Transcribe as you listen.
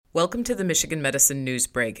Welcome to the Michigan Medicine News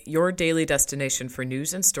Break, your daily destination for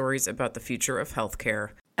news and stories about the future of healthcare.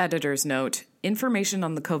 Editor's note: information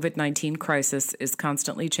on the COVID-19 crisis is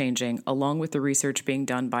constantly changing, along with the research being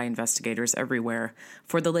done by investigators everywhere.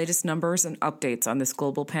 For the latest numbers and updates on this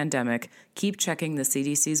global pandemic, keep checking the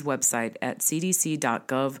CDC's website at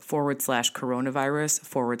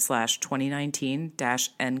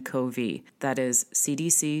cdc.gov/coronavirus/2019-nCoV. That is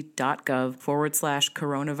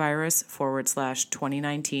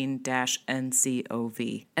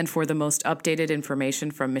cdc.gov/coronavirus/2019-nCoV. And for the most updated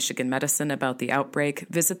information from Michigan Medicine about the outbreak,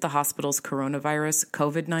 visit the hospital's coronavirus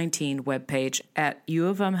COVID-19 webpage at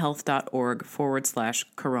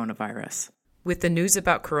uofmhealth.org/coronavirus. With the news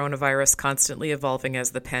about coronavirus constantly evolving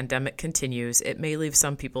as the pandemic continues, it may leave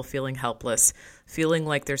some people feeling helpless, feeling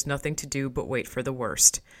like there's nothing to do but wait for the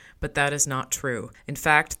worst. But that is not true. In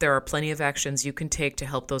fact, there are plenty of actions you can take to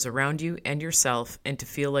help those around you and yourself and to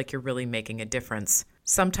feel like you're really making a difference.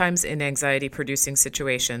 Sometimes in anxiety-producing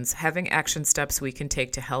situations, having action steps we can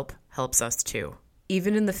take to help helps us too.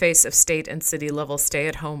 Even in the face of state and city-level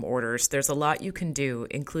stay-at-home orders, there's a lot you can do,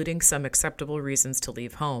 including some acceptable reasons to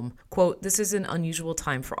leave home. Quote, "This is an unusual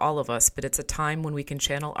time for all of us, but it's a time when we can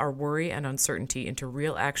channel our worry and uncertainty into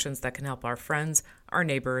real actions that can help our friends, our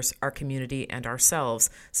neighbors, our community, and ourselves,"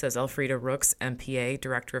 says Elfrida Rooks, MPA,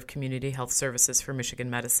 Director of Community Health Services for Michigan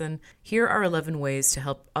Medicine. Here are 11 ways to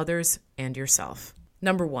help others and yourself.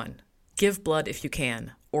 Number 1. Give blood if you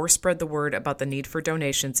can, or spread the word about the need for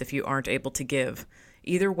donations if you aren't able to give.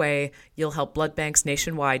 Either way, you'll help blood banks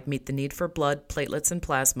nationwide meet the need for blood, platelets, and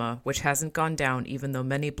plasma, which hasn't gone down even though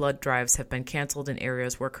many blood drives have been canceled in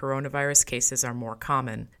areas where coronavirus cases are more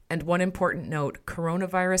common. And one important note,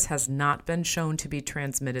 coronavirus has not been shown to be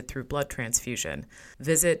transmitted through blood transfusion.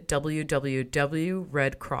 Visit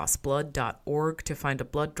www.redcrossblood.org to find a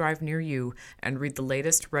blood drive near you and read the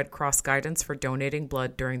latest Red Cross guidance for donating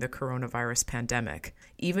blood during the coronavirus pandemic.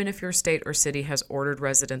 Even if your state or city has ordered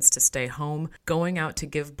residents to stay home, going out to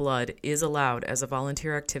give blood is allowed as a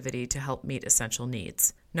volunteer activity to help meet essential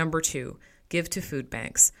needs. Number 2, give to food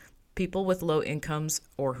banks. People with low incomes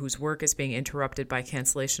or whose work is being interrupted by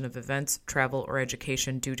cancellation of events, travel, or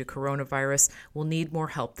education due to coronavirus will need more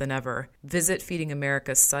help than ever. Visit Feeding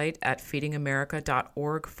America's site at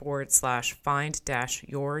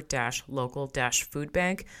feedingamerica.org/find-your-local-food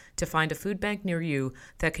bank to find a food bank near you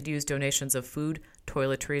that could use donations of food,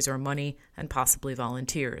 toiletries, or money, and possibly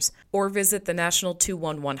volunteers. Or visit the National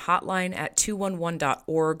 211 hotline at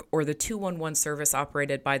 211.org or the 211 service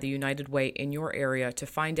operated by the United Way in your area to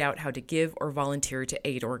find out how to give or volunteer to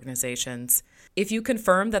aid organizations. If you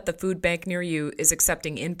confirm that the food bank near you is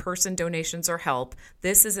accepting in-person donations or help,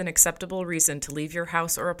 this is an acceptable reason to leave your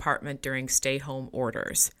house or apartment during stay-home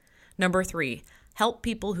orders. Number 3, help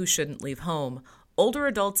people who shouldn't leave home. Older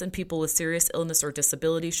adults and people with serious illness or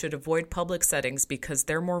disability should avoid public settings because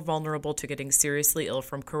they're more vulnerable to getting seriously ill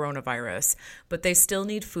from coronavirus, but they still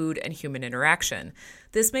need food and human interaction.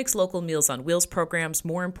 This makes local Meals on Wheels programs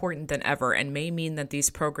more important than ever and may mean that these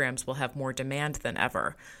programs will have more demand than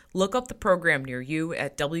ever. Look up the program near you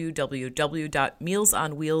at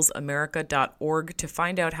www.mealsonwheelsamerica.org to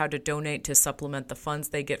find out how to donate to supplement the funds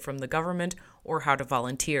they get from the government or how to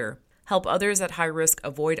volunteer. Help others at high risk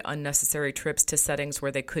avoid unnecessary trips to settings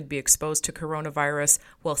where they could be exposed to coronavirus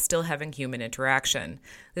while still having human interaction.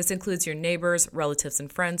 This includes your neighbors, relatives,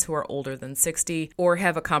 and friends who are older than 60 or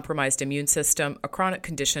have a compromised immune system, a chronic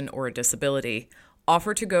condition, or a disability.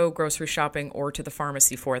 Offer to go grocery shopping or to the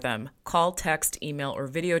pharmacy for them. Call, text, email, or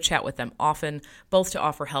video chat with them often, both to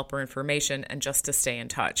offer help or information and just to stay in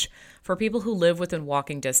touch. For people who live within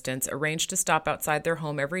walking distance, arrange to stop outside their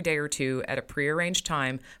home every day or two at a prearranged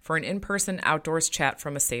time for an in-person outdoors chat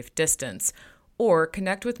from a safe distance. Or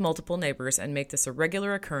connect with multiple neighbors and make this a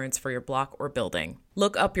regular occurrence for your block or building.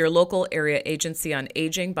 Look up your local area agency on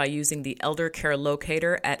aging by using the Elder Care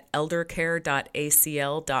Locator at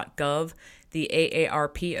eldercare.acl.gov, the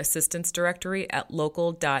AARP Assistance Directory at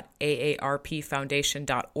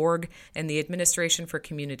local.aarpfoundation.org, and the Administration for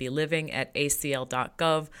Community Living at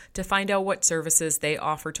acl.gov to find out what services they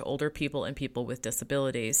offer to older people and people with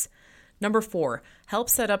disabilities. Number 4, help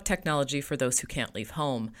set up technology for those who can't leave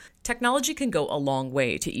home. Technology can go a long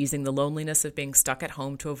way to easing the loneliness of being stuck at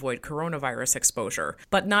home to avoid coronavirus exposure,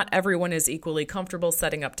 but not everyone is equally comfortable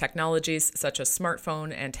setting up technologies such as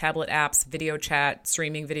smartphone and tablet apps, video chat,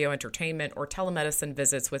 streaming video entertainment, or telemedicine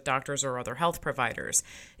visits with doctors or other health providers.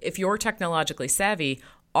 If you're technologically savvy,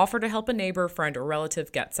 Offer to help a neighbor, friend, or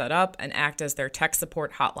relative get set up and act as their tech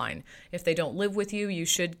support hotline. If they don't live with you, you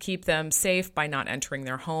should keep them safe by not entering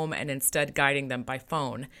their home and instead guiding them by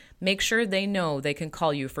phone. Make sure they know they can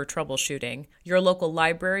call you for troubleshooting. Your local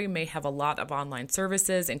library may have a lot of online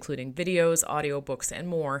services, including videos, audiobooks, and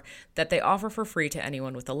more, that they offer for free to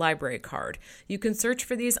anyone with a library card. You can search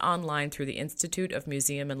for these online through the Institute of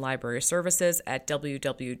Museum and Library Services at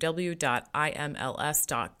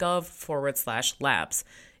www.imls.gov/labs.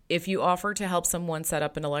 If you offer to help someone set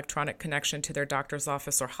up an electronic connection to their doctor's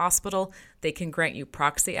office or hospital, they can grant you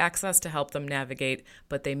proxy access to help them navigate,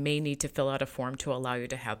 but they may need to fill out a form to allow you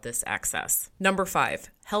to have this access. Number 5,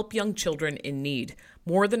 help young children in need.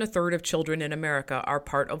 More than a third of children in America are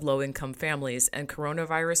part of low-income families, and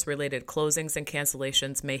coronavirus-related closings and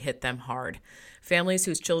cancellations may hit them hard. Families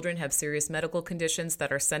whose children have serious medical conditions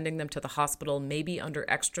that are sending them to the hospital may be under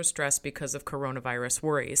extra stress because of coronavirus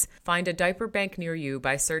worries. Find a diaper bank near you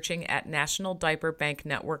by searching at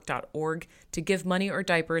nationaldiaperbanknetwork.org to give money or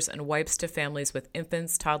diapers and wipes to families with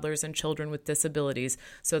infants, toddlers, and children with disabilities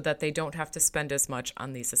so that they don't have to spend as much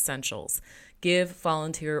on these essentials. Give,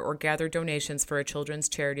 volunteer, or gather donations for a children's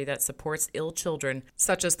charity that supports ill children,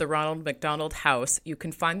 such as the Ronald McDonald House. You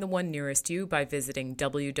can find the one nearest you by visiting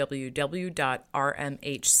www.rmhc.org.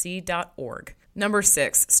 Number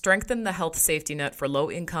 6, strengthen the health safety net for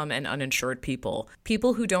low-income and uninsured people.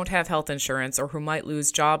 People who don't have health insurance or who might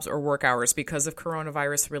lose jobs or work hours because of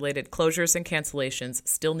coronavirus-related closures and cancellations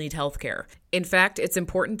still need health care. In fact, it's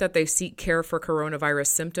important that they seek care for coronavirus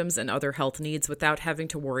symptoms and other health needs without having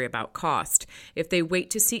to worry about cost. If they wait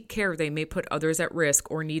to seek care, they may put others at risk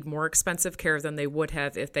or need more expensive care than they would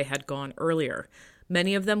have if they had gone earlier.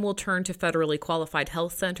 Many of them will turn to federally qualified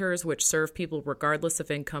health centers, which serve people regardless of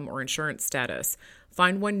income or insurance status.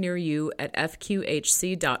 Find one near you at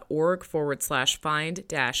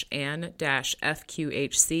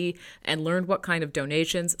fqhc.org/find-an-fqhc and learn what kind of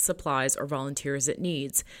donations, supplies, or volunteers it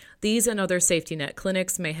needs. These and other safety net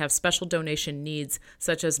clinics may have special donation needs,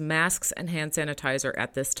 such as masks and hand sanitizer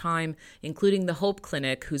at this time, including the Hope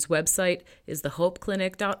Clinic, whose website is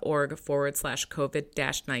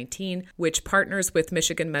thehopeclinic.org/COVID-19, which partners with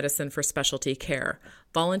Michigan Medicine for Specialty Care.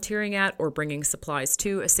 Volunteering at or bringing supplies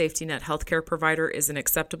to a safety net healthcare provider is an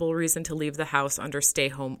acceptable reason to leave the house under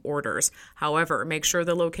stay-home orders. However, make sure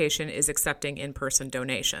the location is accepting in-person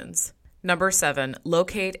donations. Number 7,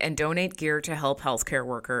 locate and donate gear to help healthcare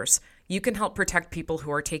workers. You can help protect people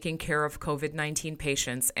who are taking care of COVID-19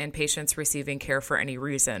 patients and patients receiving care for any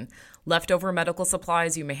reason. Leftover medical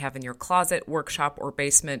supplies you may have in your closet, workshop, or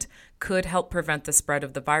basement could help prevent the spread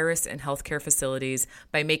of the virus in healthcare facilities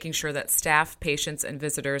by making sure that staff, patients, and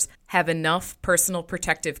visitors have enough personal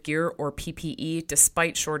protective gear or PPE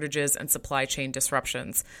despite shortages and supply chain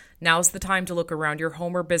disruptions. Now's the time to look around your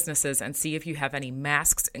home or businesses and see if you have any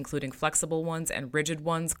masks, including flexible ones and rigid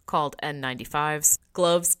ones called N95s,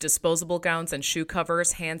 gloves, disposable gowns and shoe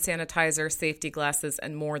covers, hand sanitizer, safety glasses,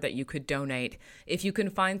 and more that you could donate. If you can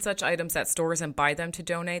find such items at stores and buy them to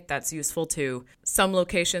donate, that's useful too. Some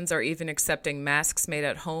locations are even accepting masks made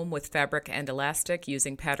at home with fabric and elastic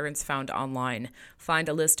using patterns found online. Find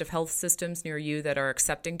a list of health systems near you that are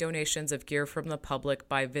accepting donations of gear from the public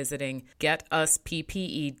by visiting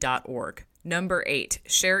getusppe.org. Number 8,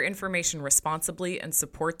 share information responsibly and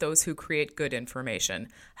support those who create good information.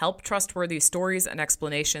 Help trustworthy stories and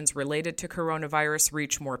explanations related to coronavirus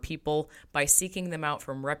reach more people by seeking them out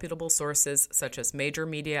from reputable sources such as major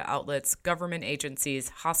media outlets, government agencies,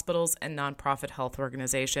 hospitals, and nonprofit health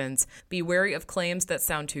organizations. Be wary of claims that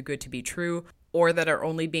sound too good to be true or that are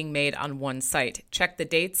only being made on one site. Check the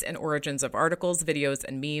dates and origins of articles, videos,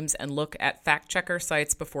 and memes, and look at fact-checker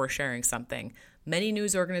sites before sharing something. Many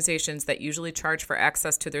news organizations that usually charge for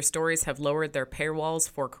access to their stories have lowered their paywalls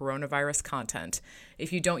for coronavirus content.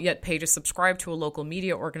 If you don't yet pay to subscribe to a local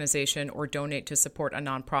media organization or donate to support a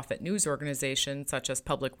nonprofit news organization, such as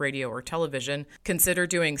public radio or television, consider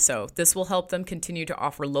doing so. This will help them continue to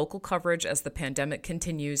offer local coverage as the pandemic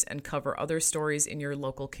continues and cover other stories in your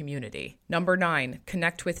local community. Number 9,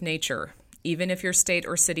 connect with nature. Even if your state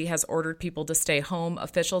or city has ordered people to stay home,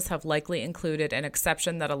 officials have likely included an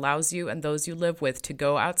exception that allows you and those you live with to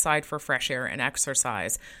go outside for fresh air and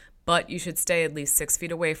exercise. But you should stay at least 6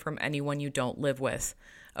 feet away from anyone you don't live with.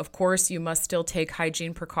 Of course, you must still take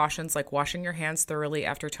hygiene precautions like washing your hands thoroughly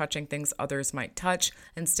after touching things others might touch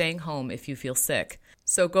and staying home if you feel sick.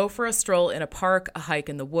 So go for a stroll in a park, a hike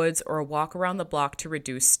in the woods, or a walk around the block to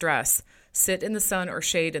reduce stress. Sit in the sun or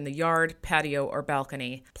shade in the yard, patio, or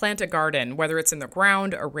balcony. Plant a garden, whether it's in the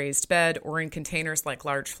ground, a raised bed, or in containers like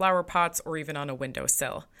large flower pots, or even on a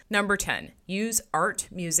windowsill. Number 10, use art,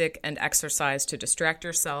 music, and exercise to distract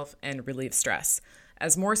yourself and relieve stress.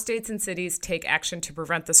 As more states and cities take action to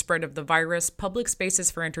prevent the spread of the virus, public spaces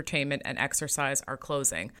for entertainment and exercise are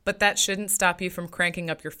closing. But that shouldn't stop you from cranking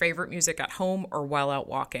up your favorite music at home or while out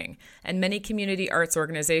walking. And many community arts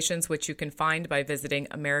organizations, which you can find by visiting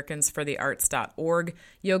americansforthearts.org,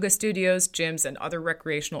 yoga studios, gyms, and other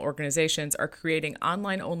recreational organizations are creating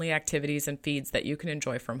online-only activities and feeds that you can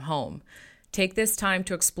enjoy from home. Take this time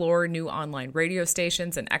to explore new online radio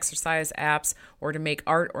stations and exercise apps, or to make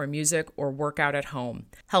art or music or work out at home.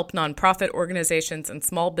 Help nonprofit organizations and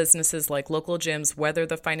small businesses like local gyms weather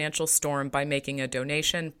the financial storm by making a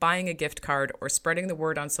donation, buying a gift card, or spreading the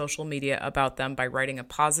word on social media about them by writing a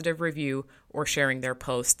positive review or sharing their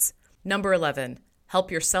posts. Number 11,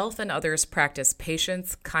 help yourself and others practice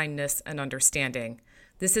patience, kindness, and understanding.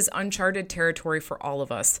 This is uncharted territory for all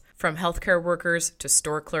of us, from healthcare workers to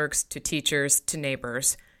store clerks to teachers to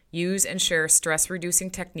neighbors. Use and share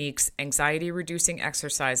stress-reducing techniques, anxiety-reducing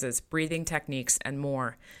exercises, breathing techniques, and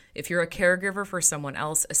more. If you're a caregiver for someone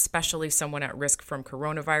else, especially someone at risk from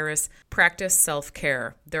coronavirus, practice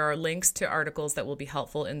self-care. There are links to articles that will be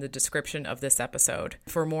helpful in the description of this episode.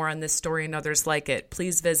 For more on this story and others like it,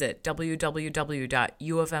 please visit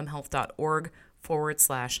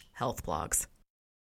www.uofmhealth.org/health blogs.